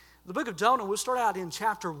The book of Jonah, we'll start out in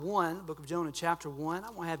chapter 1, the book of Jonah, chapter 1.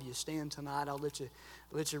 I won't have you stand tonight. I'll let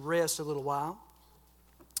you rest a little while.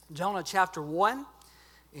 Jonah chapter 1,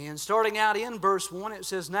 and starting out in verse 1, it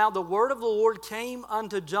says, Now the word of the Lord came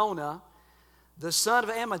unto Jonah, the son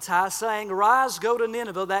of Amittai, saying, Arise, go to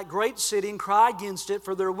Nineveh, that great city, and cry against it,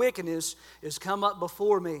 for their wickedness is come up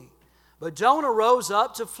before me. But Jonah rose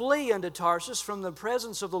up to flee unto Tarshish from the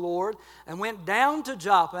presence of the Lord, and went down to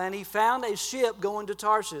Joppa, and he found a ship going to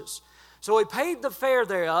Tarshish. So he paid the fare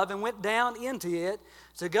thereof, and went down into it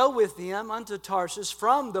to go with them unto Tarshish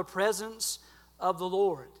from the presence of the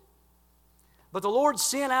Lord. But the Lord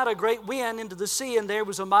sent out a great wind into the sea, and there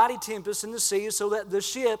was a mighty tempest in the sea, so that the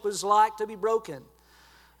ship was like to be broken.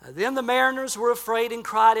 Then the mariners were afraid, and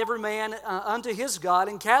cried every man unto his God,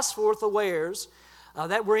 and cast forth the wares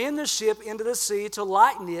that were in the ship into the sea to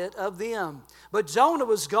lighten it of them. But Jonah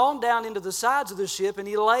was gone down into the sides of the ship, and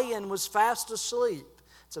he lay and was fast asleep.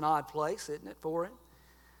 It's an odd place, isn't it, for him?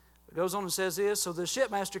 It goes on and says this, So the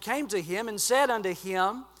shipmaster came to him and said unto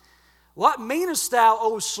him, What meanest thou,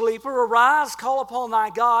 O sleeper? Arise, call upon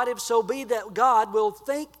thy God, if so be that God will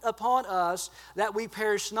think upon us that we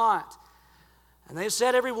perish not. And they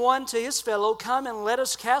said every one to his fellow, Come and let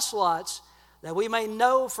us cast lots, that we may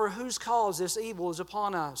know for whose cause this evil is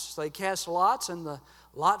upon us. So they cast lots, and the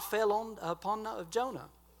lot fell upon Jonah.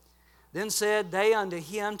 Then said they unto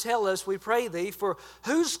him, Tell us, we pray thee, for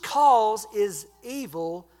whose cause is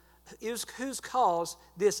evil, whose cause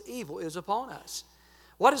this evil is upon us?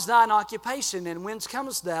 What is thine occupation, and whence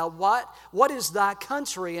comest thou? What is thy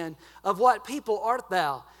country, and of what people art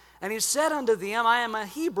thou? And he said unto them, I am a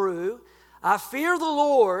Hebrew. I fear the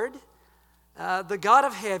Lord, the God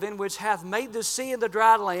of heaven, which hath made the sea and the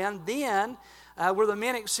dry land. Then were the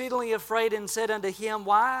men exceedingly afraid, and said unto him,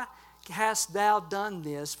 Why hast thou done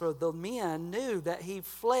this? For the men knew that he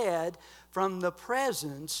fled from the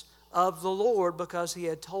presence of the Lord, because he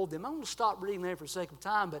had told them. I'm going to stop reading there for the sake of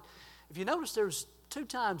time, but if you notice, there's 2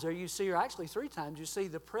 times there you see, or actually 3 times, you see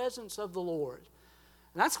the presence of the Lord.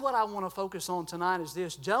 And that's what I want to focus on tonight, is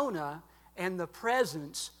this: Jonah and the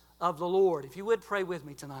presence of the Lord. If you would pray with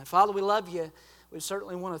me tonight. Father, we love you. We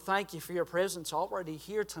certainly want to thank you for your presence already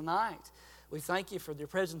here tonight. We thank you for your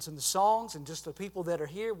presence in the songs and just the people that are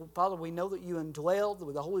here. Father, we know that you indwell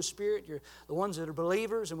with the Holy Spirit. You're the ones that are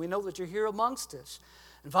believers, and we know that you're here amongst us.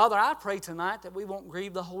 And Father, I pray tonight that we won't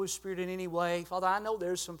grieve the Holy Spirit in any way. Father, I know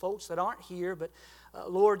there's some folks that aren't here, but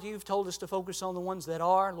Lord, you've told us to focus on the ones that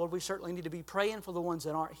are. Lord, we certainly need to be praying for the ones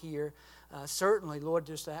that aren't here. Certainly, Lord,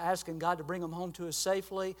 just asking God to bring them home to us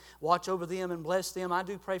safely, watch over them and bless them. I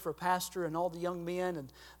do pray for Pastor and all the young men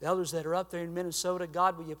and the others that are up there in Minnesota.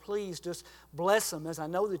 God, will you please just bless them, as I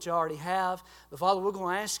know that you already have. But Father, we're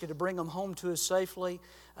going to ask you to bring them home to us safely.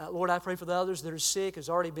 Lord, I pray for the others that are sick, as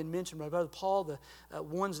already been mentioned by Brother Paul, the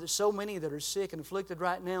ones that so many that are sick and afflicted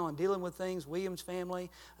right now and dealing with things, Williams family,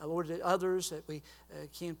 Lord, the others that we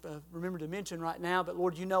can't remember to mention right now, but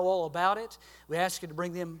Lord, you know all about it. We ask you to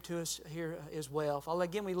bring them to us here as well. Father,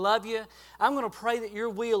 again, we love you. I'm going to pray that your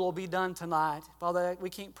will be done tonight. Father, we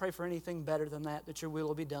can't pray for anything better than that your will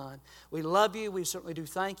will be done. We love you. We certainly do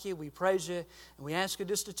thank you. We praise you. And we ask you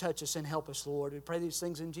just to touch us and help us, Lord. We pray these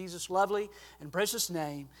things in Jesus' lovely and precious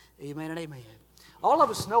name. Amen and amen. All of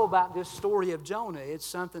us know about this story of Jonah. It's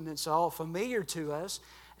something that's all familiar to us.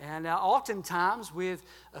 And oftentimes with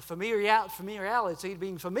familiarity,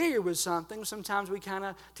 being familiar with something, sometimes we kind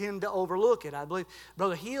of tend to overlook it. I believe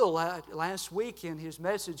Brother Hill last week in his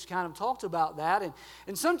message kind of talked about that.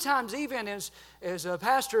 And sometimes even as a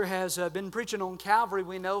pastor has been preaching on Calvary,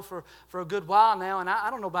 we know for a good while now, and I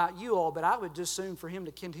don't know about you all, but I would just assume for him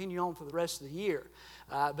to continue on for the rest of the year.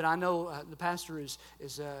 But I know the pastor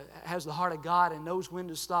has the heart of God and knows when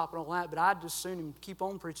to stop and all that, but I'd just soon him keep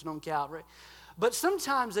on preaching on Calvary. But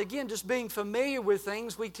sometimes, again, just being familiar with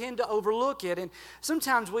things, we tend to overlook it. And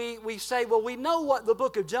sometimes we say, well, we know what the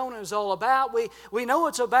book of Jonah is all about. We know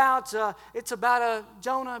it's about a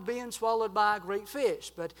Jonah being swallowed by a great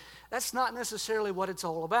fish. But that's not necessarily what it's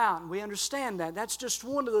all about. And we understand that. That's just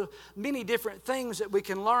one of the many different things that we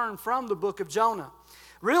can learn from the book of Jonah.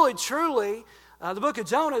 Really, truly, the book of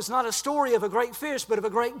Jonah is not a story of a great fish, but of a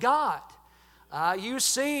great God. You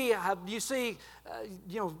see,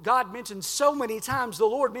 God mentioned so many times, the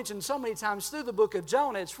Lord mentioned so many times through the book of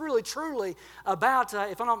Jonah. It's really, truly about,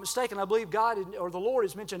 if I'm not mistaken, I believe God or the Lord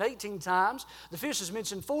is mentioned 18 times. The fish is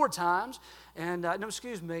mentioned 4 times. And, God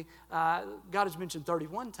is mentioned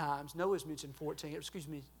 31 times. Noah's mentioned 14.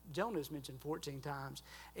 Jonah is mentioned 14 times.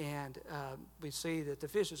 And we see that the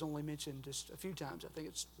fish is only mentioned just a few times. I think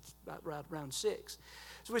it's about right around 6.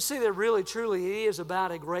 So we see that really, truly, it is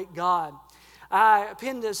about a great God. I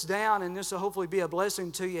pinned this down, and this will hopefully be a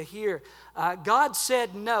blessing to you here. God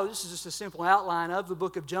said no. This is just a simple outline of the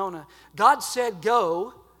book of Jonah. God said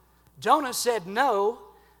go. Jonah said no.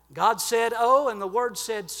 God said oh, and the Word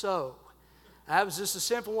said so. That was just a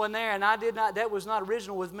simple one there, and that was not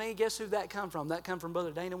original with me. Guess who that come from? That come from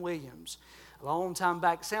Brother Dana Williams. A long time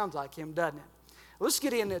back. Sounds like him, doesn't it? Let's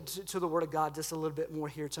get into the Word of God just a little bit more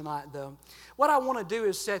here tonight, though. What I want to do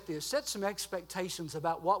is set some expectations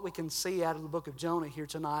about what we can see out of the book of Jonah here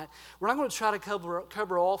tonight. We're not going to try to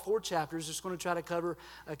cover all 4 chapters. Just going to try to cover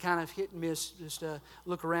a kind of hit and miss, just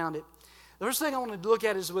look around it. The first thing I want to look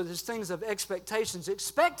at is with these things of expectations.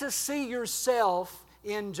 Expect to see yourself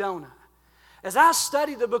in Jonah. As I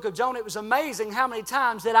studied the book of Jonah, it was amazing how many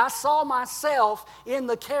times that I saw myself in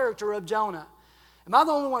the character of Jonah. Am I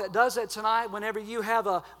the only one that does that tonight? Whenever you have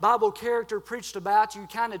a Bible character preached about, you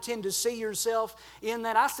kind of tend to see yourself in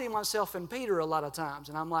that. I see myself in Peter a lot of times,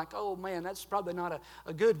 and I'm like, oh man, that's probably not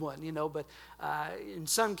a good one, but in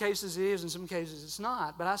some cases it is, in some cases it's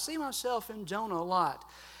not. But I see myself in Jonah a lot.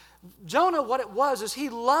 Jonah, what it was is he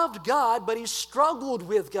loved God, but he struggled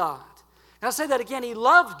with God. And I say that again, he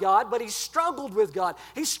loved God, but he struggled with God.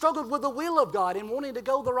 He struggled with the will of God and wanting to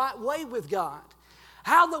go the right way with God.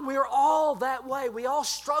 How that we're all that way. We all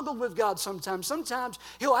struggle with God sometimes. Sometimes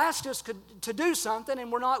He'll ask us to do something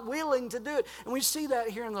and we're not willing to do it. And we see that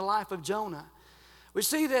here in the life of Jonah. We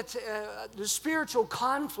see that the spiritual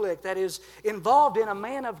conflict that is involved in a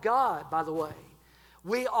man of God, by the way.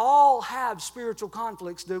 We all have spiritual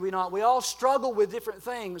conflicts, do we not? We all struggle with different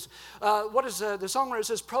things. What is the songwriter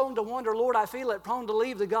says, prone to wonder, Lord, I feel it, prone to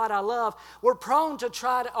leave the God I love. We're prone to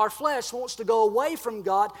our flesh wants to go away from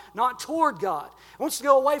God, not toward God. It wants to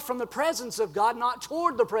go away from the presence of God, not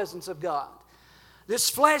toward the presence of God. This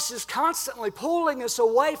flesh is constantly pulling us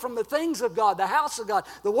away from the things of God, the house of God,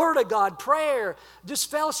 the Word of God, prayer, just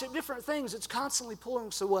fellowship, different things. It's constantly pulling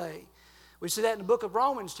us away. We see that in the book of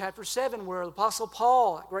Romans, chapter 7, where the Apostle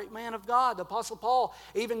Paul, a great man of God, the Apostle Paul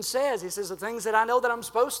even says, he says, the things that I know that I'm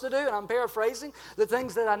supposed to do, and I'm paraphrasing, the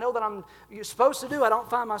things that I know that I'm supposed to do, I don't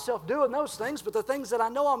find myself doing those things, but the things that I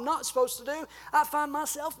know I'm not supposed to do, I find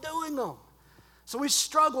myself doing them. So we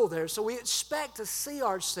struggle there. So we expect to see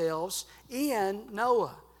ourselves in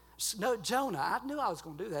Jonah. I knew I was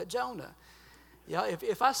going to do that, Jonah. Yeah,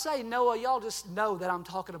 if I say Noah, y'all just know that I'm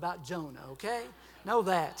talking about Jonah, okay? Know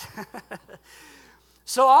that.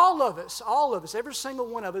 So all of us, every single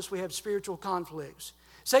one of us, we have spiritual conflicts.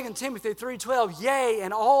 2 Timothy 3:12, yea,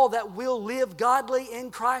 and all that will live godly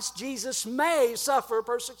in Christ Jesus may suffer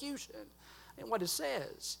persecution. And what it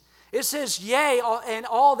says. It says, yea, and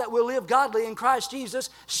all that will live godly in Christ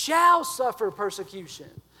Jesus shall suffer persecution.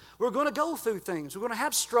 We're going to go through things. We're going to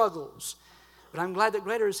have struggles. But I'm glad that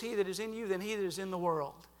greater is He that is in you than he that is in the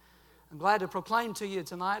world. I'm glad to proclaim to you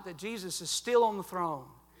tonight that Jesus is still on the throne.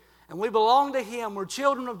 And we belong to Him. We're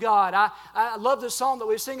children of God. I love this song that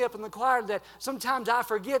we sing up in the choir that sometimes I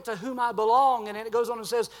forget to whom I belong. And then it goes on and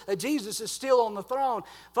says that Jesus is still on the throne.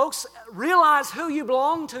 Folks, realize who you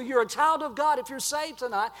belong to. You're a child of God. If you're saved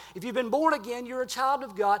tonight, if you've been born again, you're a child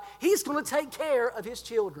of God. He's going to take care of His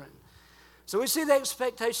children. So we see the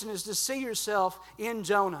expectation is to see yourself in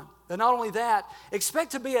Jonah. But not only that,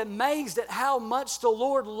 expect to be amazed at how much the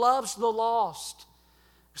Lord loves the lost.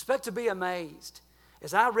 Expect to be amazed.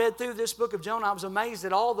 As I read through this book of Jonah, I was amazed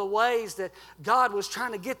at all the ways that God was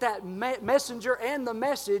trying to get that messenger and the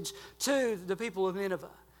message to the people of Nineveh,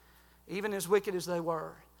 even as wicked as they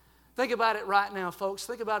were. Think about it right now, folks.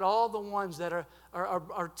 Think about all the ones that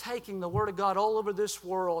are taking the Word of God all over this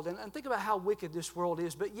world. And think about how wicked this world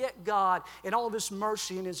is. But yet God, in all of His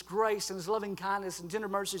mercy and His grace and His loving kindness and tender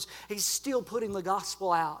mercies, He's still putting the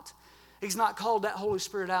gospel out. He's not called that Holy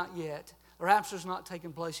Spirit out yet. The rapture's not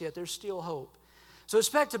taken place yet. There's still hope. So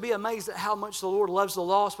expect to be amazed at how much the Lord loves the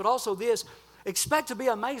lost. But also this, expect to be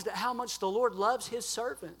amazed at how much the Lord loves His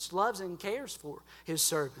servants, loves and cares for His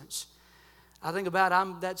servants. I think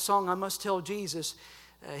about that song, I Must Tell Jesus.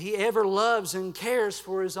 He ever loves and cares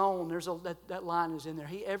for His own. That line is in there.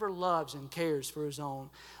 He ever loves and cares for His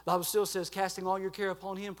own. The Bible still says, casting all your care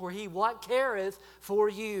upon Him, for He what careth for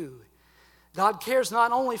you. God cares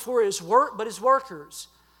not only for His work, but His workers.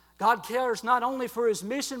 God cares not only for His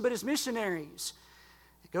mission, but His missionaries.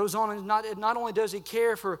 It goes on, and not only does He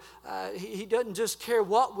care for, He doesn't just care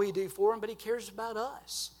what we do for Him, but He cares about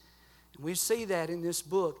us. And we see that in this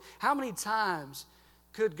book. How many times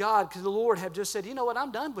could the Lord have just said, you know what,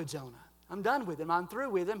 I'm done with Jonah. I'm done with him. I'm through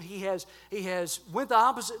with him. He has went the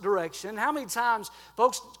opposite direction. How many times,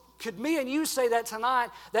 folks, could me and you say that tonight,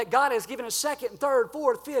 that God has given us second, third,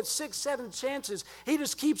 fourth, fifth, sixth, seventh chances? He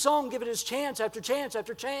just keeps on giving us chance after chance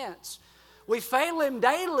after chance. We fail Him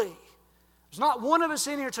daily. There's not one of us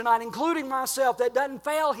in here tonight, including myself, that doesn't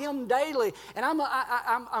fail Him daily. And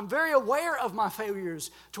I'm very aware of my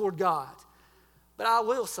failures toward God. But I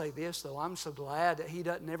will say this, though. I'm so glad that He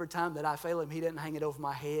doesn't, every time that I fail Him, He doesn't hang it over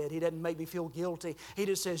my head. He doesn't make me feel guilty. He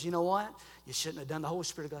just says, you know what? You shouldn't have done. The Holy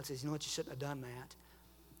Spirit of God says, you know what? You shouldn't have done that.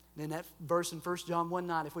 And then that verse in 1 John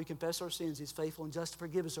 1:9, if we confess our sins, He's faithful and just to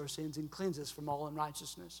forgive us our sins and cleanse us from all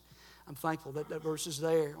unrighteousness. I'm thankful that that verse is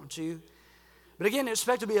there, aren't you? But again,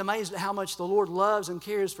 expect to be amazed at how much the Lord loves and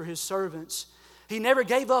cares for His servants. He never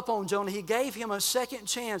gave up on Jonah. He gave him a second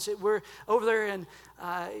chance. We're over there in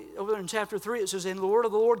chapter 3, it says, and the word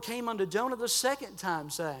of the Lord came unto Jonah the second time,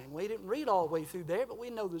 saying. We didn't read all the way through there, but we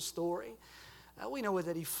know the story. We know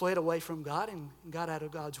that he fled away from God and got out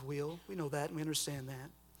of God's will. We know that and we understand that.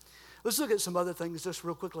 Let's look at some other things just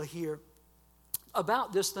real quickly here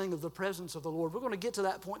about this thing of the presence of the Lord. We're going to get to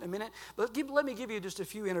that point in a minute, but let me give you just a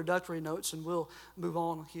few introductory notes and we'll move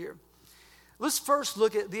on here. Let's first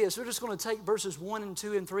look at this. We're just going to take verses 1 and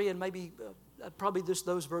 2 and 3 and maybe probably just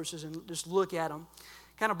those verses and just look at them,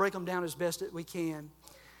 kind of break them down as best that we can.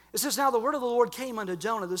 It says, now the word of the Lord came unto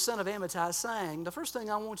Jonah, the son of Amittai, saying, the first thing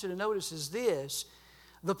I want you to notice is this,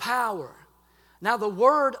 the power. Now the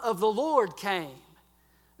word of the Lord came.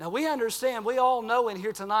 Now we understand, we all know in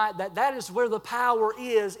here tonight that is where the power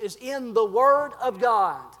is in the Word of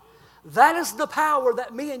God. That is the power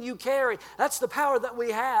that me and you carry. That's the power that we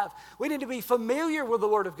have. We need to be familiar with the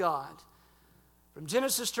Word of God. From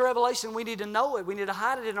Genesis to Revelation, we need to know it. We need to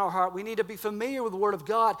hide it in our heart. We need to be familiar with the Word of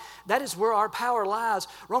God. That is where our power lies.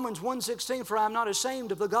 Romans 1:16, for I am not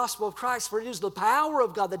ashamed of the gospel of Christ, for it is the power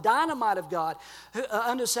of God, the dynamite of God,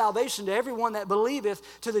 unto salvation to everyone that believeth,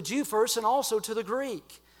 to the Jew first and also to the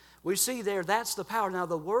Greek. We see there, that's the power. Now,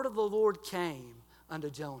 the word of the Lord came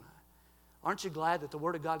unto Jonah. Aren't you glad that the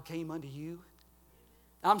word of God came unto you?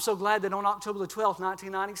 I'm so glad that on October the 12th,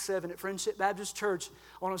 1997, at Friendship Baptist Church,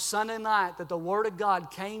 on a Sunday night, that the word of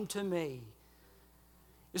God came to me.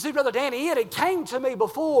 You see, Brother Danny, it had came to me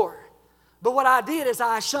before. But what I did is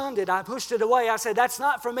I shunned it. I pushed it away. I said, that's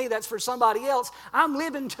not for me, that's for somebody else. I'm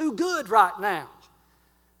living too good right now.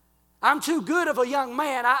 I'm too good of a young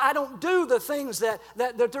man. I don't do the things that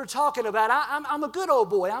they're talking about. I'm a good old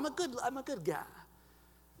boy. I'm a good guy.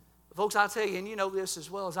 Folks, I tell you, and you know this as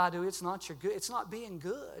well as I do, it's not your good. It's not being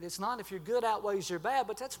good. It's not if your good outweighs your bad.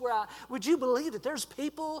 But that's where would you believe that there's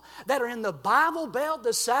people that are in the Bible Belt,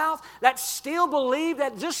 the South, that still believe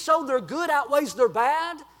that just so their good outweighs their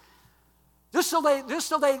bad, just so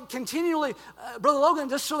they continually, Brother Logan,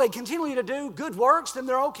 just so they continue to do good works, then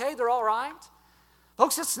they're okay. They're all right.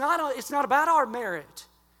 Folks, it's not about our merit.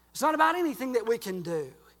 It's not about anything that we can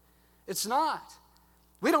do. It's not.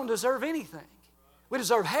 We don't deserve anything. We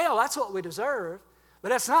deserve hell. That's what we deserve. But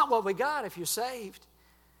that's not what we got if you're saved.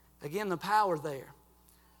 Again, the power there.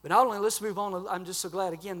 But not only, let's move on. I'm just so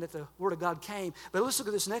glad, again, that the Word of God came. But let's look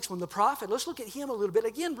at this next one, the prophet. Let's look at him a little bit.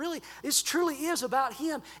 Again, really, this truly is about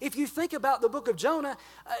him. If you think about the book of Jonah,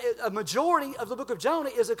 a majority of the book of Jonah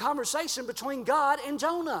is a conversation between God and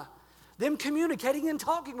Jonah. Them communicating and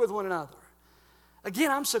talking with one another.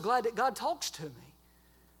 Again, I'm so glad that God talks to me.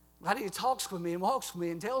 Glad He talks with me and walks with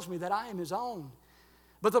me and tells me that I am His own.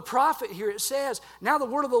 But the prophet here, it says, now the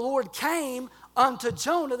word of the Lord came unto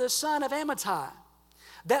Jonah, the son of Amittai.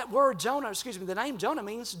 That word Jonah, the name Jonah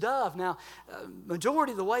means dove. Now,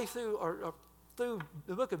 majority of the way through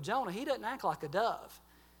the book of Jonah, he doesn't act like a dove.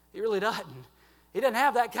 He really doesn't. He doesn't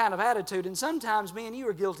have that kind of attitude, and sometimes me and you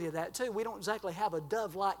are guilty of that too. We don't exactly have a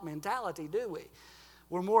dove-like mentality, do we?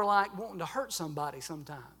 We're more like wanting to hurt somebody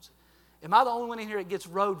sometimes. Am I the only one in here that gets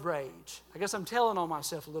road rage? I guess I'm telling on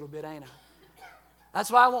myself a little bit, ain't I? That's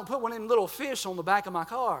why I won't put one of them little fish on the back of my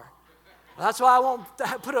car. That's why I won't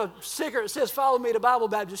put a sticker that says, follow me to Bible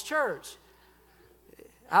Baptist Church.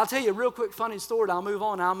 I'll tell you a real quick funny story, and I'll move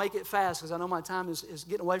on. I'll make it fast because I know my time is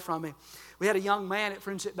getting away from me. We had a young man at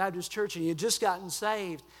Friendship Baptist Church, and he had just gotten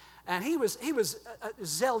saved. And he was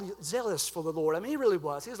zealous for the Lord. I mean, he really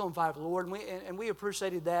was. He was on fire for the Lord, and we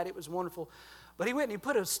appreciated that. It was wonderful. But he went and he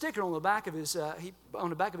put a sticker on the back of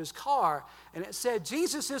his car, and it said,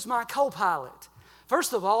 Jesus is my co-pilot.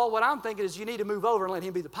 First of all, what I'm thinking is you need to move over and let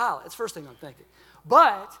him be the pilot. That's the first thing I'm thinking.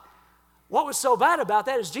 But what was so bad about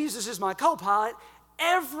that is Jesus is my co-pilot.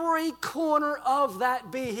 Every corner of that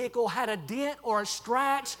vehicle had a dent or a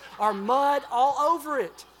scratch or mud all over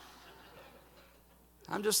it.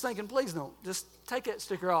 I'm just thinking, please don't. Just take that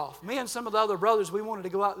sticker off. Me and some of the other brothers, we wanted to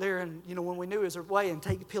go out there and, when we knew it was our way and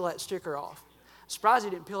peel that sticker off. I'm surprised he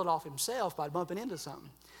didn't peel it off himself by bumping into something.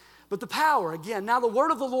 But the power, again, now the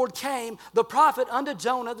word of the Lord came, the prophet unto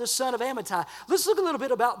Jonah, the son of Amittai. Let's look a little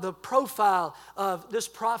bit about the profile of this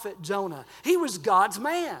prophet Jonah. He was God's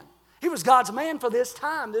man. He was God's man for this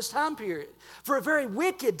time period, for a very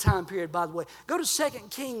wicked time period, by the way. Go to 2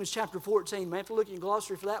 Kings chapter 14. You may have to look in your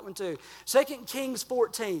glossary for that one too. 2 Kings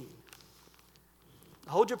 14.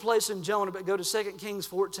 Hold your place in Jonah, but go to 2 Kings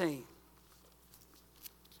 14.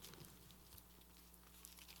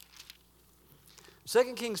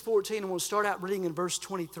 Second Kings 14, and we'll start out reading in verse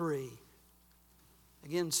 23.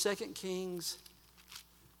 Again, 2 Kings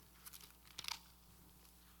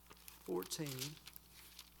 14.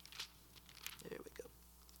 There we go.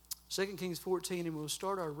 2 Kings 14, and we'll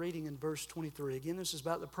start our reading in verse 23. Again, this is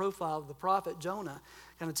about the profile of the prophet Jonah.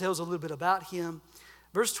 Kind of tells a little bit about him.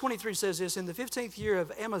 Verse 23 says this, in the 15th year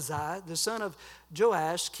of Amaziah, the son of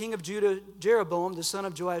Joash, king of Judah, Jeroboam, the son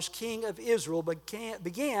of Joash, king of Israel,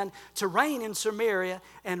 began to reign in Samaria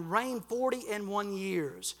and reigned 41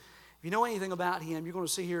 years. If you know anything about him, you're going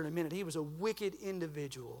to see here in a minute, he was a wicked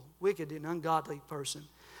individual, wicked and ungodly person.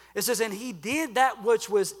 It says, and he did that which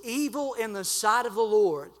was evil in the sight of the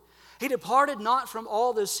Lord. He departed not from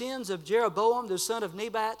all the sins of Jeroboam, the son of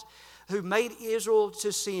Nebat, who made Israel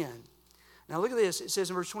to sin. Now look at this. It says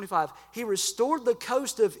in verse 25, he restored the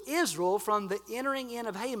coast of Israel from the entering in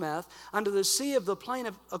of Hamath unto the sea of the plain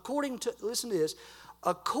of, according to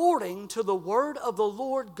the word of the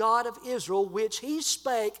Lord God of Israel, which he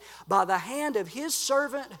spake by the hand of his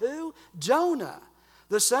servant, who? Jonah,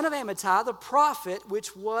 the son of Amittai, the prophet,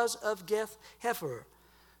 which was of Gath-hepher.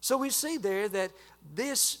 So we see there that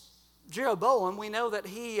this Jeroboam, we know that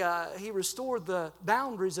he restored the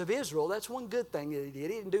boundaries of Israel. That's one good thing that he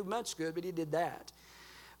did. He didn't do much good, but he did that.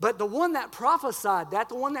 But the one that prophesied that,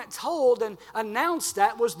 the one that told and announced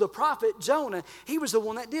that was the prophet Jonah. He was the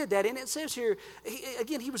one that did that. And it says here,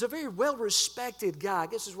 he was a very well-respected guy. I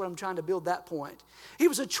guess is what I'm trying to build that point. He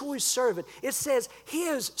was a choice servant. It says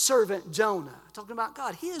his servant Jonah. Talking about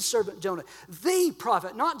God, his servant Jonah. The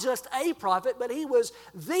prophet, not just a prophet, but he was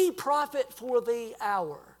the prophet for the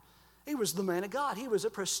hour. He was the man of God. He was a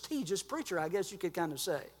prestigious preacher, I guess you could kind of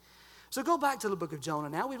say. So go back to the book of Jonah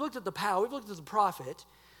now. We've looked at the power. We've looked at the prophet.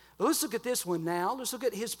 But let's look at this one now. Let's look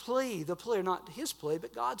at his plea. The plea, not his plea,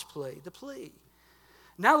 but God's plea. The plea.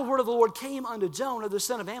 Now the word of the Lord came unto Jonah, the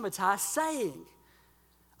son of Amittai, saying,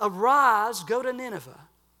 arise, go to Nineveh.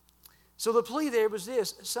 So the plea there was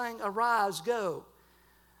this, saying, arise, go.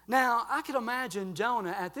 Now, I can imagine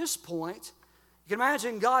Jonah at this point. You can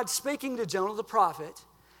imagine God speaking to Jonah, the prophet.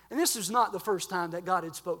 And this is not the first time that God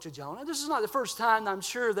had spoke to Jonah. This is not the first time I'm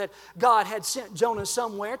sure that God had sent Jonah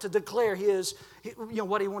somewhere to declare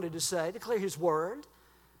what he wanted to say, declare his word.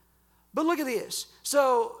 But look at this.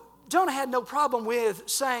 So Jonah had no problem with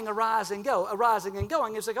saying arise and go, arising and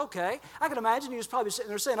going. It's like, okay, I can imagine he was probably sitting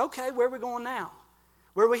there saying, okay, where are we going now?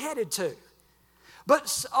 Where are we headed to?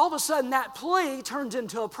 But all of a sudden that plea turns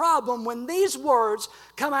into a problem when these words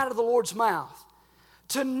come out of the Lord's mouth.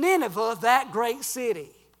 To Nineveh, that great city.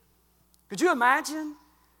 Could you imagine?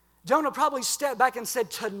 Jonah probably stepped back and said,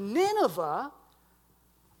 to Nineveh,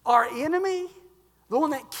 our enemy, the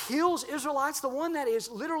one that kills Israelites, the one that is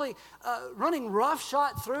literally running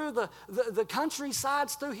roughshod through the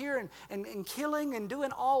countrysides through here and killing and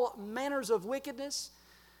doing all manners of wickedness.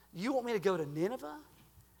 You want me to go to Nineveh?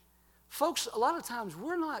 Folks, a lot of times we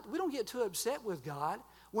don't get too upset with God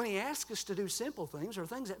when he asks us to do simple things or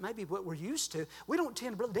things that may be what we're used to. We don't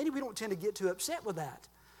tend to get too upset with that.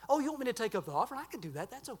 Oh, you want me to take up the offering? I can do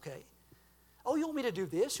that. That's okay. Oh, you want me to do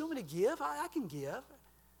this? You want me to give? I can give.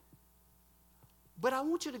 But I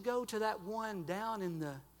want you to go to that one down in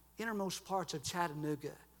the innermost parts of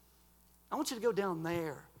Chattanooga. I want you to go down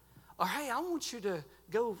there. Or, hey, I want you to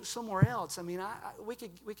go somewhere else. I mean, we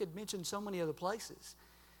could mention so many other places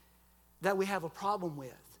that we have a problem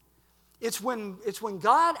with. It's when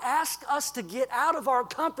God asks us to get out of our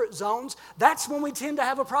comfort zones, that's when we tend to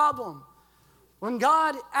have a problem. When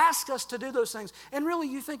God asks us to do those things. And really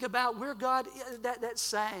you think about where God, that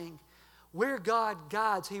saying, where God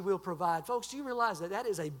guides, he will provide. Folks, do you realize that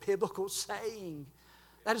is a biblical saying?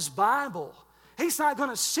 That is Bible. He's not going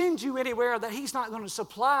to send you anywhere that he's not going to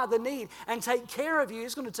supply the need and take care of you.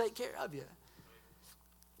 He's going to take care of you.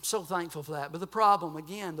 I'm so thankful for that. But the problem,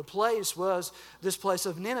 again, the place was this place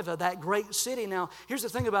of Nineveh, that great city. Now, here's the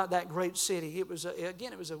thing about that great city. It was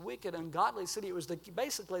a wicked, ungodly city. It was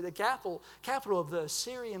basically the capital of the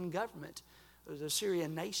Assyrian government. It was the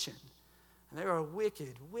Assyrian nation. And they were a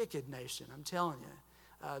wicked, wicked nation, I'm telling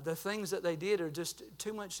you. The things that they did are just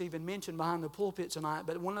too much to even mention behind the pulpit tonight.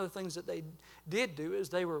 But one of the things that they did do is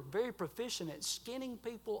they were very proficient at skinning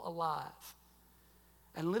people alive.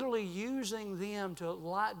 And literally using them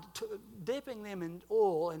dipping them in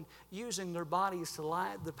oil and using their bodies to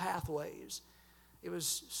light the pathways. It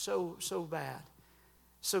was so bad.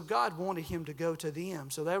 So God wanted him to go to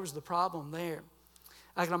them. So there was the problem there.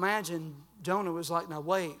 I can imagine Jonah was like, now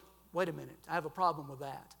wait a minute. I have a problem with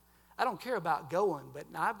that. I don't care about going,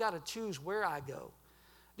 but now I've got to choose where I go.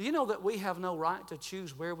 Do you know that we have no right to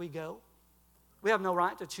choose where we go? We have no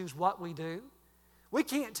right to choose what we do. We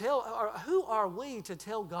can't tell, who are we to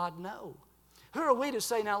tell God no? Who are we to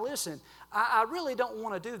say, now listen, I really don't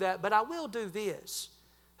want to do that, but I will do this.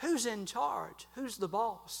 Who's in charge? Who's the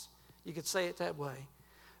boss? You could say it that way.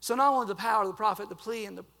 So not only the power of the prophet, the plea,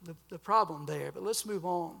 and the problem there, but let's move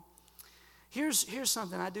on. Here's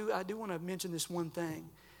something, I do want to mention this one thing.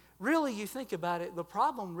 Really, you think about it, the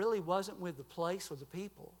problem really wasn't with the place or the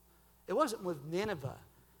people. It wasn't with Nineveh.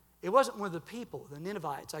 It wasn't with the people, the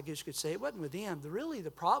Ninevites, I guess you could say. It wasn't with them. Really,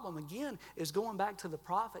 the problem, again, is going back to the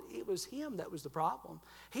prophet. It was him that was the problem.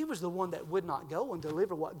 He was the one that would not go and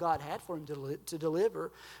deliver what God had for him to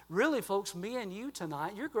deliver. Really, folks, me and you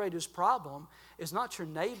tonight, your greatest problem is not your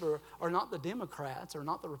neighbor or not the Democrats or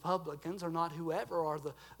not the Republicans or not whoever or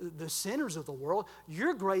the sinners of the world.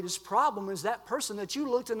 Your greatest problem is that person that you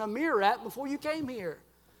looked in the mirror at before you came here.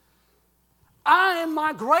 I am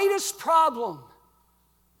my greatest problem.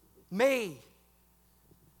 Me.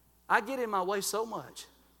 I get in my way so much.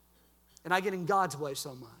 And I get in God's way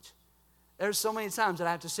so much. There's so many times that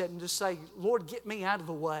I have to sit and just say, Lord, get me out of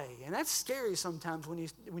the way. And that's scary sometimes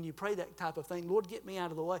when you pray that type of thing. Lord, get me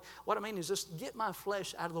out of the way. What I mean is just get my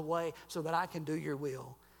flesh out of the way so that I can do your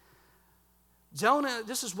will. Jonah,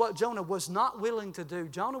 this is what Jonah was not willing to do.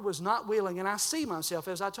 Jonah was not willing, and I see myself,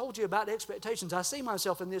 as I told you about expectations, I see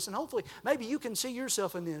myself in this, and hopefully maybe you can see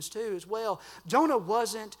yourself in this too as well. Jonah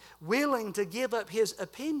wasn't willing to give up his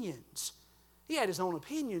opinions. He had his own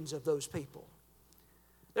opinions of those people.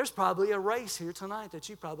 There's probably a race here tonight that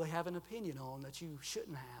you probably have an opinion on that you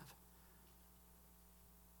shouldn't have.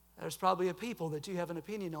 There's probably a people that you have an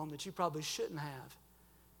opinion on that you probably shouldn't have.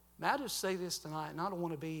 May I just say this tonight, and I don't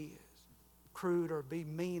want to be crude or be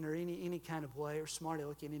mean or any kind of way or smart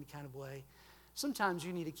aleck in any kind of way. Sometimes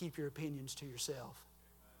you need to keep your opinions to yourself.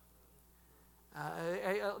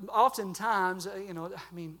 Oftentimes,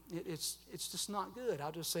 it's just not good.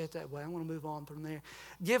 I'll just say it that way. I want to move on from there.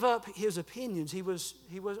 Give up his opinions. He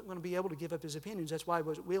wasn't going to be able to give up his opinions. That's why he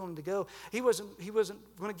wasn't willing to go. He wasn't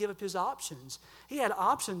going to give up his options. He had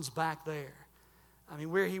options back there.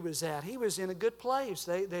 Where he was at. He was in a good place.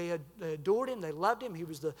 They adored him. They loved him. He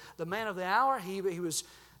was the man of the hour. He was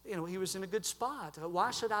in a good spot.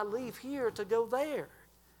 Why should I leave here to go there?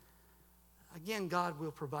 Again, God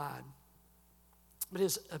will provide. But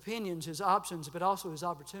his opinions, his options, but also his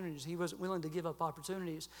opportunities. He wasn't willing to give up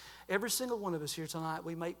opportunities. Every single one of us here tonight,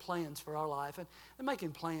 we make plans for our life. And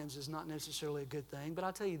making plans is not necessarily a good thing. But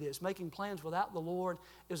I'll tell you this, making plans without the Lord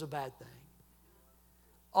is a bad thing.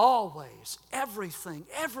 Always, everything,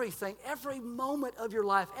 every moment of your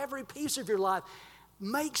life, every piece of your life,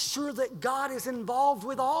 make sure that God is involved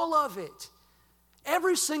with all of it.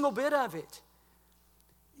 Every single bit of it.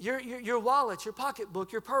 Your wallet, your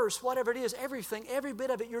pocketbook, your purse, whatever it is, everything, every bit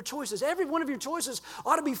of it, your choices, every one of your choices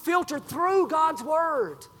ought to be filtered through God's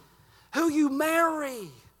Word. Who you marry,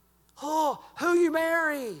 ought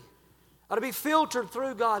to be filtered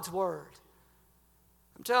through God's Word.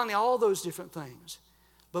 I'm telling you all those different things.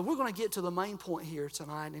 But we're going to get to the main point here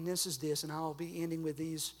tonight, and this is this, and I'll be ending with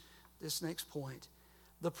this next point.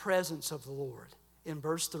 The presence of the Lord in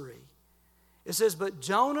verse 3. It says, but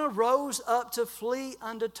Jonah rose up to flee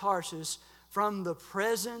unto Tarshish from the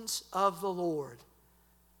presence of the Lord.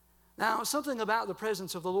 Now, something about the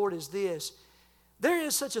presence of the Lord is this. There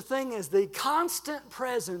is such a thing as the constant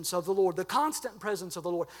presence of the Lord, the constant presence of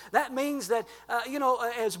the Lord. That means that,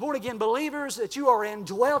 as born-again believers, that you are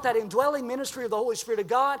indwelt, that indwelling ministry of the Holy Spirit of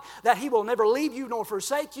God, that He will never leave you nor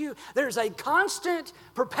forsake you. There's a constant,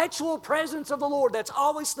 perpetual presence of the Lord that's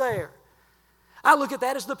always there. I look at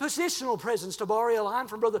that as the positional presence. To borrow a line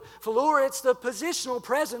from Brother Fallour, it's the positional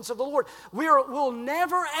presence of the Lord. We'll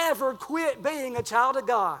never, ever quit being a child of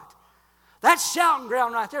God. That's shouting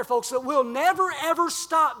ground right there, folks, that we'll never, ever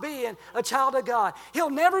stop being a child of God. He'll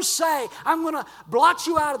never say, I'm going to blot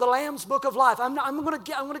you out of the Lamb's book of life. I'm going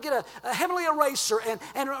to get a heavenly eraser and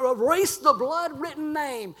erase the blood-written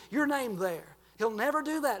name, your name there. He'll never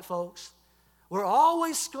do that, folks. We're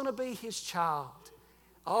always going to be His child.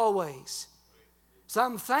 Always. So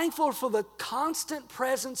I'm thankful for the constant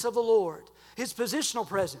presence of the Lord, His positional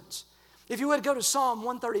presence. If you would go to Psalm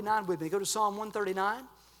 139 with me. Go to Psalm 139.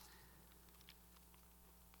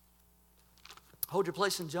 Hold your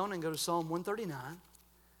place in Jonah and go to Psalm 139.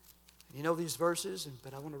 You know these verses,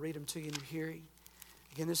 but I want to read them to you in your hearing.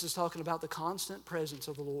 Again, this is talking about the constant presence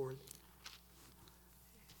of the Lord.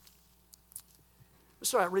 Let's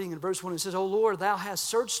start reading in verse 1. It says, O Lord, thou hast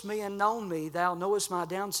searched me and known me. Thou knowest my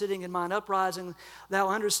down sitting and mine uprising. Thou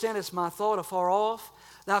understandest my thought afar off.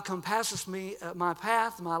 Thou compassest me my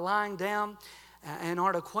path, my lying down, and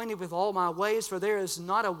art acquainted with all my ways. For there is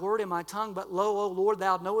not a word in my tongue, but lo, O Lord,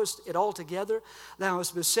 thou knowest it altogether. Thou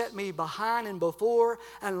hast beset me behind and before,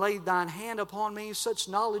 and laid thine hand upon me. Such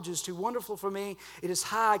knowledge is too wonderful for me. It is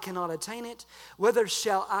high, I cannot attain it. Whither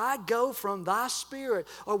shall I go from thy spirit?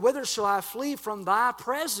 Or whither shall I flee from thy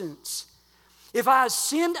presence? If I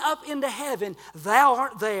ascend up into heaven, thou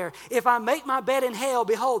art there. If I make my bed in hell,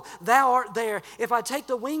 behold, thou art there. If I take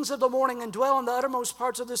the wings of the morning and dwell in the uttermost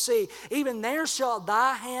parts of the sea, even there shall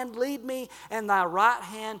thy hand lead me, and thy right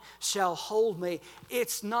hand shall hold me.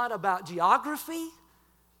 It's not about geography.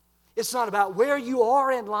 It's not about where you are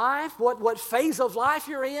in life, what phase of life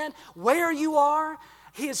you're in, where you are.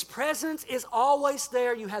 His presence is always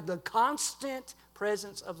there. You have the constant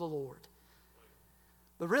presence of the Lord.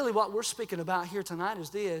 But really what we're speaking about here tonight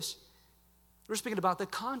is this. We're speaking about the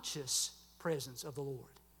conscious presence of the Lord.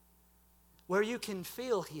 Where you can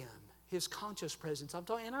feel Him, His conscious presence. I'm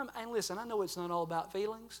talking, and listen, I know it's not all about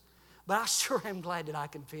feelings, but I sure am glad that I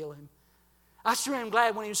can feel Him. I sure am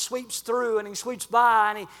glad when He sweeps through and He sweeps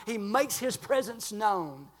by and He makes His presence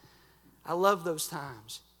known. I love those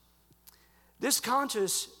times. This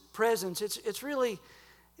conscious presence, it's really...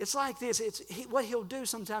 It's like this. What He'll do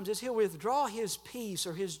sometimes is He'll withdraw His peace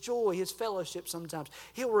or His joy, His fellowship sometimes.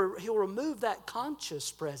 He'll remove that conscious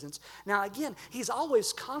presence. Now again, He's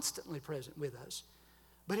always constantly present with us.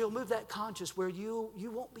 But He'll move that conscious where you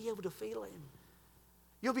won't be able to feel Him.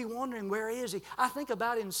 You'll be wondering, where is He? I think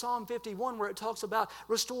about in Psalm 51 where it talks about,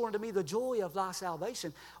 restore unto me the joy of thy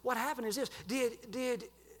salvation. What happened is this. Did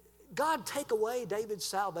God take away David's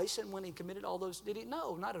salvation when he committed all those? Did He?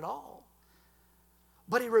 No, not at all.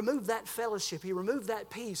 But He removed that fellowship. He removed that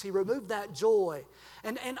peace. He removed that joy.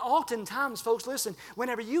 And oftentimes, folks, listen,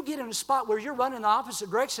 whenever you get in a spot where you're running the opposite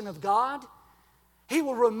direction of God, He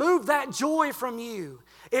will remove that joy from you.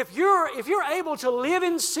 If you're able to live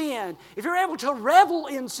in sin, if you're able to revel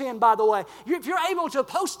in sin, by the way, if you're able to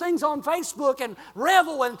post things on Facebook and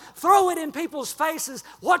revel and throw it in people's faces,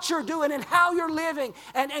 what you're doing and how you're living,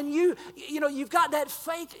 and you've got that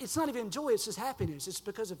fake, it's not even joy, it's just happiness. It's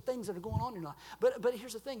because of things that are going on in your life. But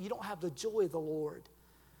here's the thing, you don't have the joy of the Lord.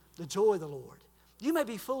 The joy of the Lord. You may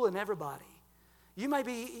be fooling everybody. You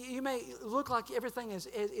may look like everything is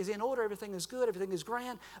in order, everything is good, everything is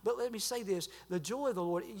grand, but let me say this, the joy of the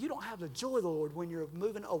Lord, you don't have the joy of the Lord when you're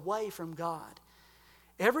moving away from God.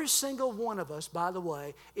 Every single one of us, by the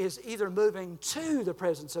way, is either moving to the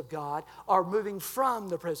presence of God or moving from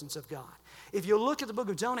the presence of God. If you look at the book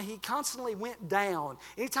of Jonah, he constantly went down.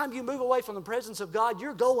 Anytime you move away from the presence of God,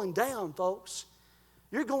 you're going down, folks.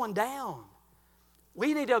 You're going down.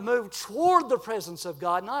 We need to move toward the presence of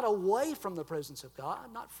God, not away from the presence of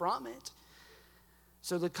God, not from it.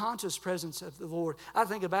 So the conscious presence of the Lord. I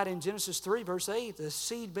think about in Genesis 3, verse 8, the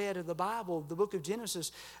seedbed of the Bible, the book of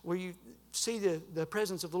Genesis, where you see the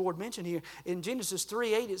presence of the Lord mentioned here. In Genesis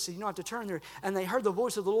 3:8, it says, you don't have to turn there. And they heard the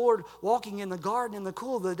voice of the Lord walking in the garden in the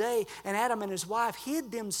cool of the day, and Adam and his wife hid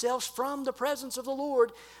themselves from the presence of the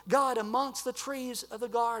Lord God amongst the trees of the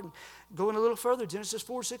garden. Going a little further, Genesis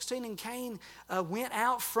 4:16, and Cain went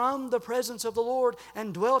out from the presence of the Lord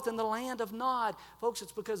and dwelt in the land of Nod. Folks,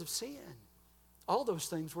 it's because of sin. All those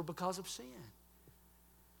things were because of sin.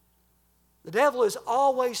 The devil is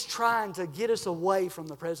always trying to get us away from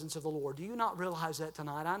the presence of the Lord. Do you not realize that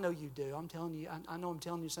tonight? I know you do. I'm telling you, I know I'm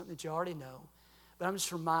telling you something that you already know. But I'm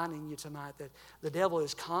just reminding you tonight that the devil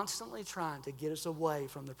is constantly trying to get us away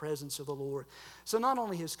from the presence of the Lord. So not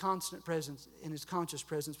only His constant presence and His conscious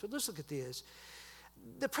presence, but let's look at this.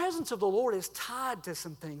 The presence of the Lord is tied to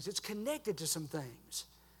some things. It's connected to some things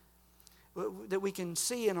that we can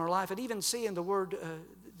see in our life and even see in the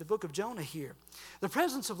book of Jonah here. The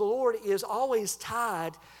presence of the Lord is always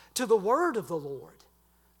tied to the word of the Lord.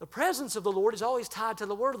 The presence of the Lord is always tied to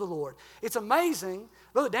the word of the Lord. It's amazing,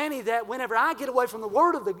 Brother Danny, that whenever I get away from the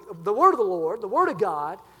word of the word of the Lord, the word of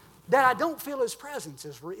God, that I don't feel His presence.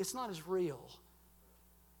 It's not as real.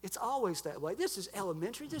 It's always that way. This is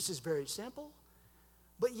elementary. This is very simple.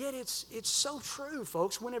 But yet it's so true,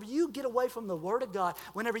 folks. Whenever you get away from the Word of God,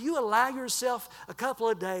 whenever you allow yourself a couple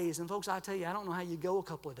of days, and folks, I tell you, I don't know how you go a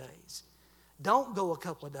couple of days. Don't go a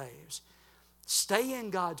couple of days. Stay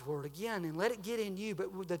in God's Word again and let it get in you.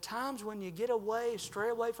 But the times when you get away, stray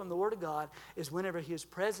away from the Word of God is whenever His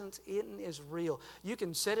presence is real. You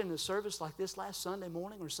can sit in a service like this last Sunday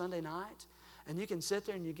morning or Sunday night, and you can sit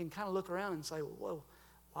there and you can kind of look around and say, whoa,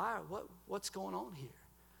 what's going on here?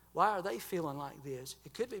 Why are they feeling like this?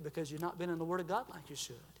 It could be because you've not been in the Word of God like you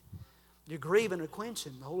should. You're grieving or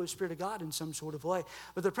quenching the Holy Spirit of God in some sort of way.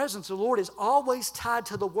 But the presence of the Lord is always tied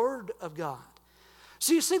to the Word of God.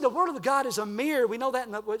 So you see, the Word of God is a mirror. We know that,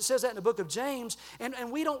 it says that in the book of James,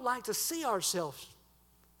 and we don't like to see ourselves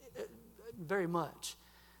very much.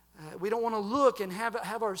 We don't want to look and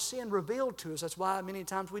have our sin revealed to us. That's why many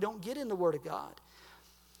times we don't get in the Word of God.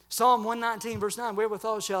 Psalm 119, verse 9,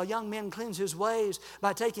 wherewithal shall a young man cleanse his ways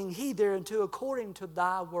by taking heed thereunto according to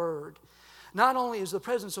thy word. Not only is the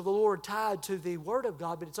presence of the Lord tied to the Word of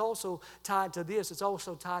God, but it's also tied to this. It's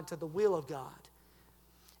also tied to the will of God.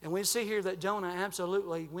 And we see here that Jonah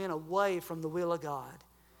absolutely went away from the will of God.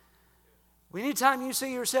 Anytime you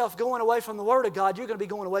see yourself going away from the Word of God, you're going to be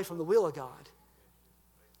going away from the will of God.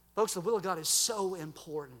 Folks, the will of God is so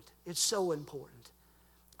important. It's so important.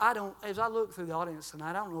 As I look through the audience tonight,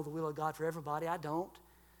 I don't know the will of God for everybody. I don't.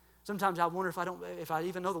 Sometimes I wonder if I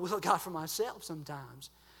even know the will of God for myself sometimes.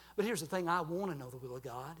 But here's the thing, I want to know the will of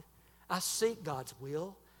God. I seek God's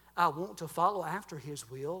will. I want to follow after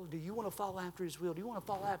His will. Do you want to follow after His will? Do you want to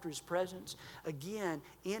follow after His presence? Again,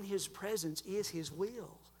 in His presence is His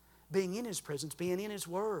will. Being in His presence, being in His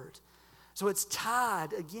Word. So it's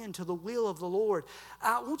tied, again, to the will of the Lord.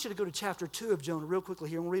 I want you to go to chapter 2 of Jonah real quickly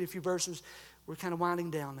here. We'll read a few verses. We're kind of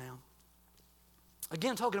winding down now.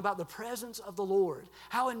 Again, talking about the presence of the Lord.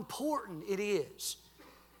 How important it is.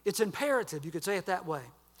 It's imperative, you could say it that way.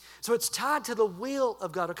 So it's tied to the will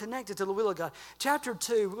of God, or connected to the will of God. Chapter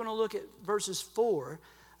 2, we're going to look at verses 4.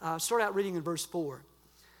 Start out reading in verse 4.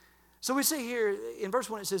 So we see here, in verse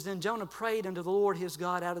 1 it says, Then Jonah prayed unto the Lord his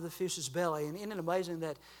God out of the fish's belly. And isn't it amazing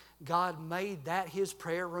that God made that His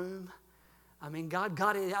prayer room? I mean, God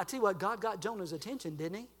got it. I tell you what, God got Jonah's attention,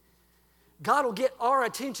 didn't He? God will get our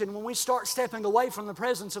attention when we start stepping away from the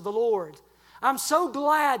presence of the Lord. I'm so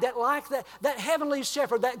glad that like that heavenly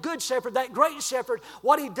shepherd, that good shepherd, that great shepherd,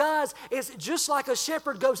 what He does is just like a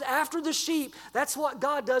shepherd goes after the sheep, that's what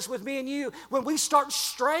God does with me and you when we start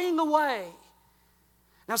straying away.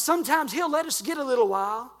 Now sometimes He'll let us get a little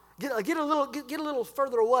while, get a little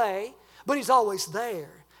further away, but He's always there.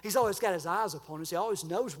 He's always got His eyes upon us. He always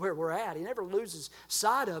knows where we're at. He never loses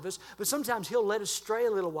sight of us. But sometimes He'll let us stray a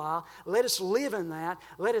little while, let us live in that,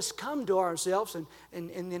 let us come to ourselves, and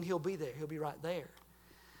then He'll be there. He'll be right there.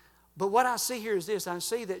 But what I see here is this. I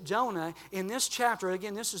see that Jonah, in this chapter,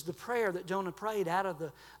 again, this is the prayer that Jonah prayed out of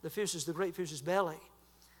the great fish's belly.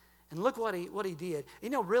 And look what he did. You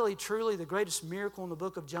know, really, truly, the greatest miracle in the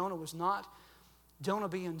book of Jonah was not Jonah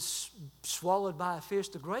being swallowed by a fish.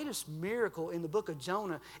 The greatest miracle in the book of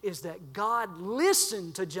Jonah is that God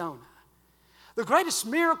listened to Jonah. The greatest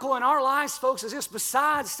miracle in our lives, folks, is this,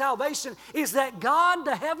 besides salvation, is that God,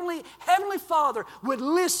 the Heavenly Father, would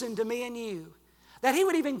listen to me and you. That He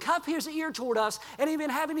would even cup His ear toward us and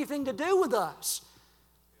even have anything to do with us.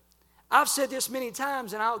 I've said this many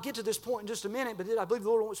times, and I'll get to this point in just a minute, but I believe the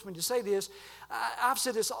Lord wants me to say this. I've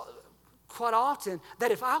said this quite often, that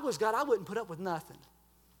if I was God, I wouldn't put up with nothing.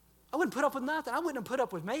 I wouldn't put up with nothing. I wouldn't have put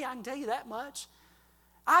up with me, I can tell you that much.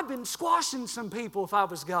 I've been squashing some people if I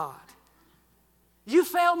was God. You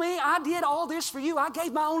failed me, I did all this for you. I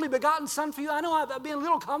gave my only begotten Son for you. I know I've been a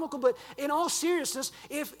little comical, but in all seriousness,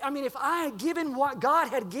 if I had given what God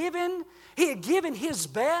had given, He had given His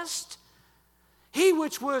best. He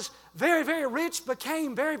which was very, very rich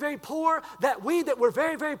became very, very poor, that we that were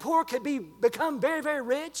very, very poor could become very, very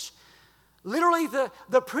rich. Literally,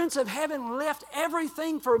 the Prince of Heaven left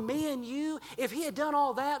everything for me and you. If He had done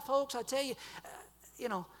all that, folks, I tell you,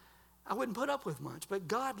 I wouldn't put up with much. But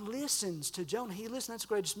God listens to Jonah. He listens. That's the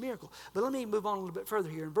greatest miracle. But let me move on a little bit further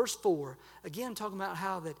here. In verse 4, again, talking about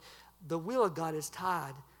how that the will of God is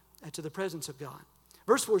tied to the presence of God.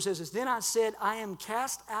 Verse 4 says this, Then I said, I am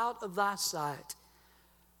cast out of thy sight.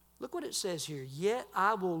 Look what it says here. Yet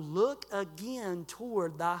I will look again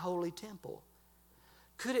toward thy holy temple.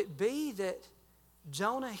 Could it be that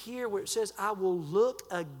Jonah here, where it says, I will look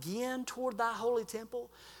again toward thy holy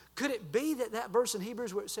temple, could it be that verse in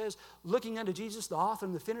Hebrews where it says, looking unto Jesus, the author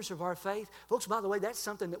and the finisher of our faith? Folks, by the way, that's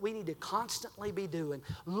something that we need to constantly be doing.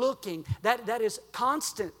 Looking, that is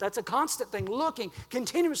constant. That's a constant thing. Looking,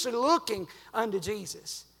 continuously looking unto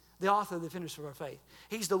Jesus, the author and the finisher of our faith.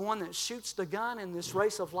 He's the one that shoots the gun in this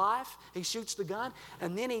race of life. He shoots the gun,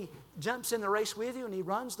 and then He jumps in the race with you, and He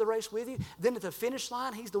runs the race with you. Then at the finish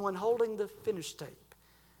line, He's the one holding the finish tape.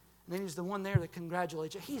 And then He's the one there that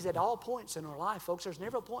congratulates you. He's at all points in our life, folks. There's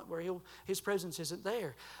never a point where His presence isn't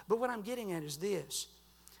there. But what I'm getting at is this.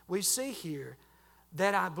 We see here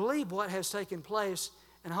that I believe what has taken place,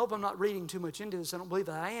 and I hope I'm not reading too much into this. I don't believe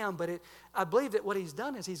that I am, but I believe that what He's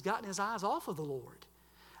done is He's gotten His eyes off of the Lord.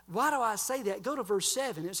 Why do I say that? Go to verse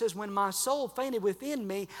 7. It says, When my soul fainted within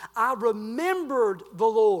me, I remembered the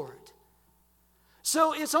Lord.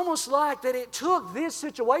 So it's almost like that it took this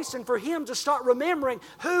situation for him to start remembering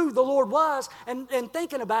who the Lord was and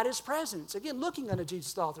thinking about His presence. Again, looking unto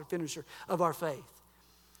Jesus, the author and finisher of our faith.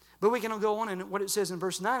 But we can go on, and what it says in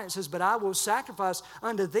verse 9, it says, "But I will sacrifice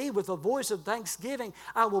unto thee with a voice of thanksgiving.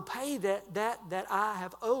 I will pay that I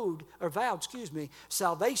have owed," or vowed,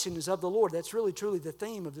 Salvation is of the Lord. That's really, truly the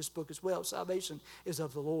theme of this book as well. Salvation is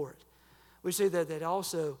of the Lord. We see that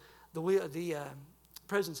also the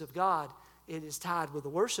presence of God, it is tied with the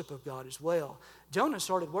worship of God as well. Jonah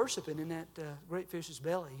started worshiping in that great fish's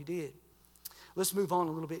belly. He did. Let's move on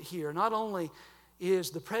a little bit here. Not only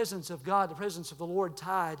is the presence of God, the presence of the Lord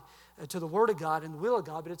tied to the Word of God and the will of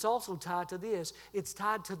God, but it's also tied to this. It's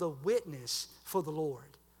tied to the witness for the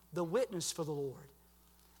Lord. The witness for the Lord.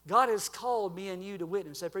 God has called me and you to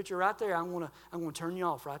witness. Say, preacher, right there, I'm going to turn you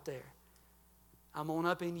off right there. I'm on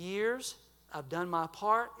up in years. I've done my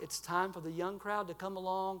part. It's time for the young crowd to come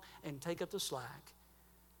along and take up the slack.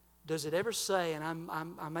 Does it ever say, and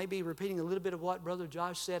I may be repeating a little bit of what Brother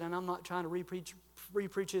Josh said, and I'm not trying to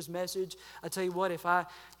repreach his message. I tell you what, if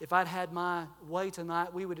I'd had my way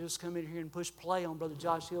tonight, we would just come in here and push play on Brother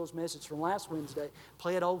Josh Hill's message from last Wednesday,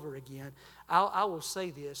 play it over again. I will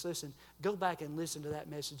say this, listen, go back and listen to that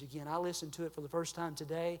message again. I listened to it for the first time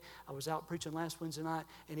today. I was out preaching last Wednesday night,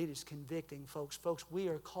 and it is convicting, folks. Folks, we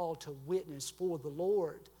are called to witness for the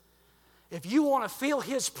Lord. If you want to feel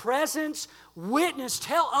His presence, witness,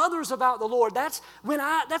 tell others about the Lord. That's when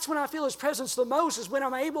I feel His presence the most, is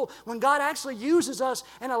when God actually uses us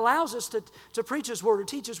and allows us to preach His Word or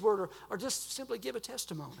teach His Word or just simply give a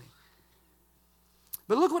testimony.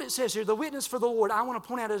 But look what it says here, the witness for the Lord. I want to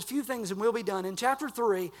point out a few things and we'll be done. In chapter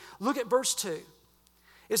 3, look at verse 2.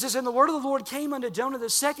 It says, "And the word of the Lord came unto Jonah the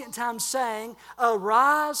second time, saying,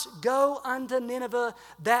 Arise, go unto Nineveh,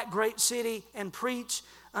 that great city, and preach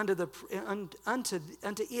unto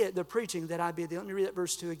it the preaching that I bid thee." Let me read that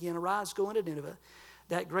verse 2 again. "Arise, go unto Nineveh,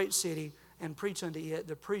 that great city, and preach unto it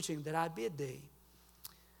the preaching that I bid thee."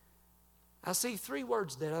 I see three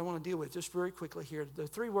words that I want to deal with just very quickly here. The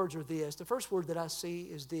three words are this. The first word that I see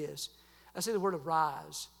is this. I see the word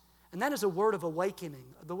arise. And that is a word of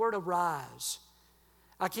awakening. The word arise.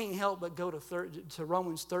 I can't help but go to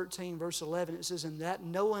Romans 13, verse 11. It says, "And that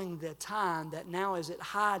knowing the time, that now is it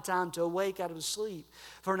high time to awake out of the sleep.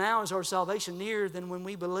 For now is our salvation nearer than when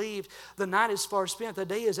we believed. The night is far spent, the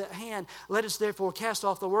day is at hand. Let us therefore cast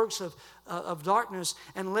off the works of darkness,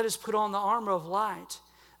 and let us put on the armor of light.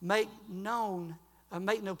 Make no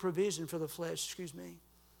provision for the flesh."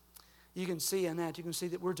 You can see in that, you can see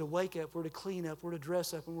that we're to wake up, we're to clean up, we're to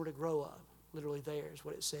dress up, and we're to grow up. Literally there is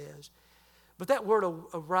what it says. But that word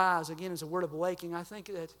arise, again, is a word of awakening. I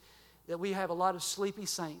think that we have a lot of sleepy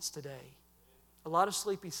saints today. A lot of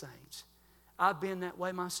sleepy saints. I've been that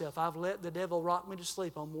way myself. I've let the devil rock me to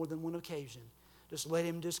sleep on more than one occasion. Just let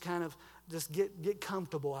him just get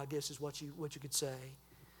comfortable, I guess is what you could say.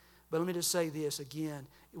 But let me just say this again.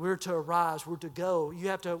 We're to arise. We're to go. You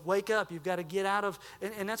have to wake up. You've got to get out of,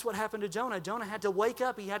 and that's what happened to Jonah. Jonah had to wake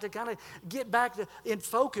up. He had to kind of get back in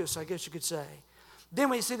focus, I guess you could say. Then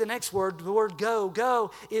we see the next word, the word go.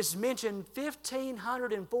 Go is mentioned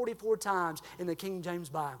 1,544 times in the King James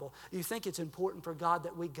Bible. You think it's important for God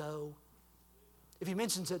that we go? If He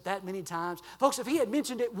mentions it that many times. Folks, if He had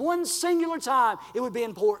mentioned it one singular time, it would be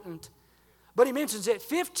important. But He mentions it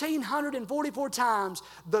 1,544 times.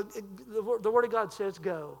 The Word of God says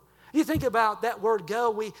go. You think about that word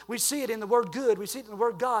go, we see it in the word good, we see it in the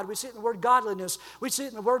word God, we see it in the word godliness, we see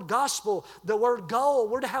it in the word gospel, the word goal.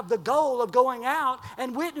 We're to have the goal of going out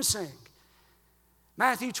and witnessing.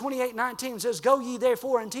 Matthew 28:19 says, "Go ye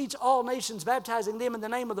therefore and teach all nations, baptizing them in the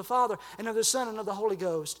name of the Father and of the Son and of the Holy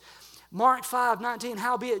Ghost." Mark 5:19,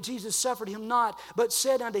 "Howbeit Jesus suffered him not, but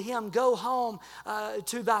said unto him, Go home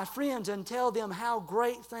to thy friends and tell them how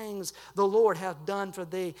great things the Lord hath done for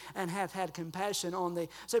thee and hath had compassion on thee."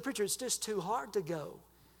 Say, preacher, it's just too hard to go.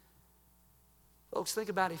 Folks, think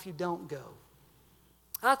about if you don't go.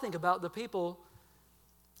 I think about the people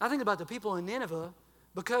in Nineveh,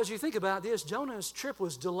 because you think about this, Jonah's trip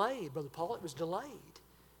was delayed, Brother Paul. It was delayed.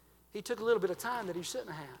 He took a little bit of time that he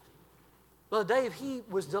shouldn't have. Well, Dave, he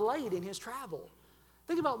was delayed in his travel.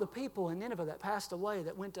 Think about the people in Nineveh that passed away,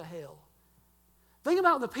 that went to hell. Think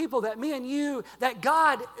about the people that me and you, that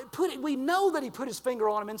God we know that He put His finger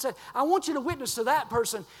on them and said, I want you to witness to that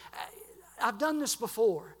person. I've done this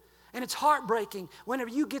before. And it's heartbreaking whenever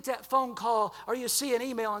you get that phone call or you see an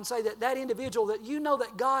email and say that individual that you know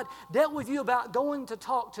that God dealt with you about going to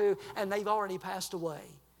talk to, and they've already passed away.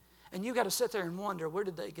 And you got to sit there and wonder, where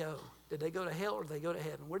did they go? Did they go to hell or did they go to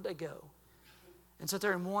heaven? Where'd they go? And sit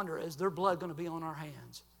there and wonder, is their blood going to be on our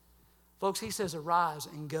hands? Folks, He says, arise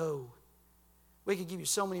and go. We could give you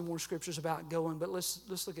so many more scriptures about going, but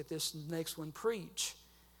let's look at this next one, preach.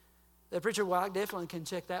 The preacher, well, I definitely can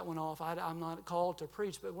check that one off. I'm not called to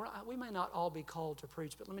preach, but we may not all be called to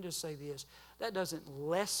preach. But let me just say this. That doesn't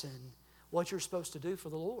lessen what you're supposed to do for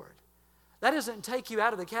the Lord. That doesn't take you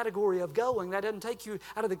out of the category of going. That doesn't take you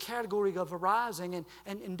out of the category of arising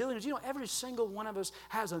and doing it. You know, every single one of us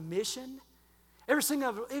has a mission. Every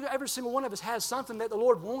single one of us has something that the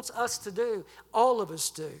Lord wants us to do. All of us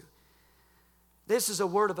do. This is a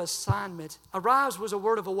word of assignment. Arise was a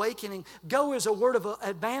word of awakening. Go is a word of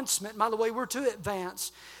advancement. By the way, we're to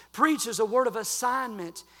advance. Preach is a word of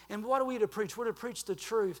assignment. And what are we to preach? We're to preach the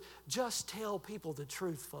truth. Just tell people the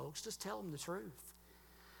truth, folks. Just tell them the truth.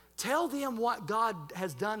 Tell them what God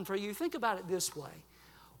has done for you. Think about it this way.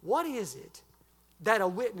 What is it that a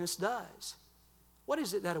witness does? What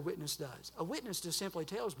is it that a witness does? A witness just simply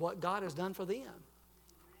tells what God has done for them.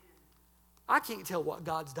 I can't tell what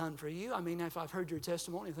God's done for you. I mean, if I've heard your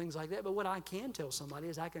testimony and things like that, but what I can tell somebody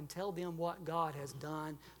is I can tell them what God has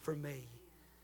done for me.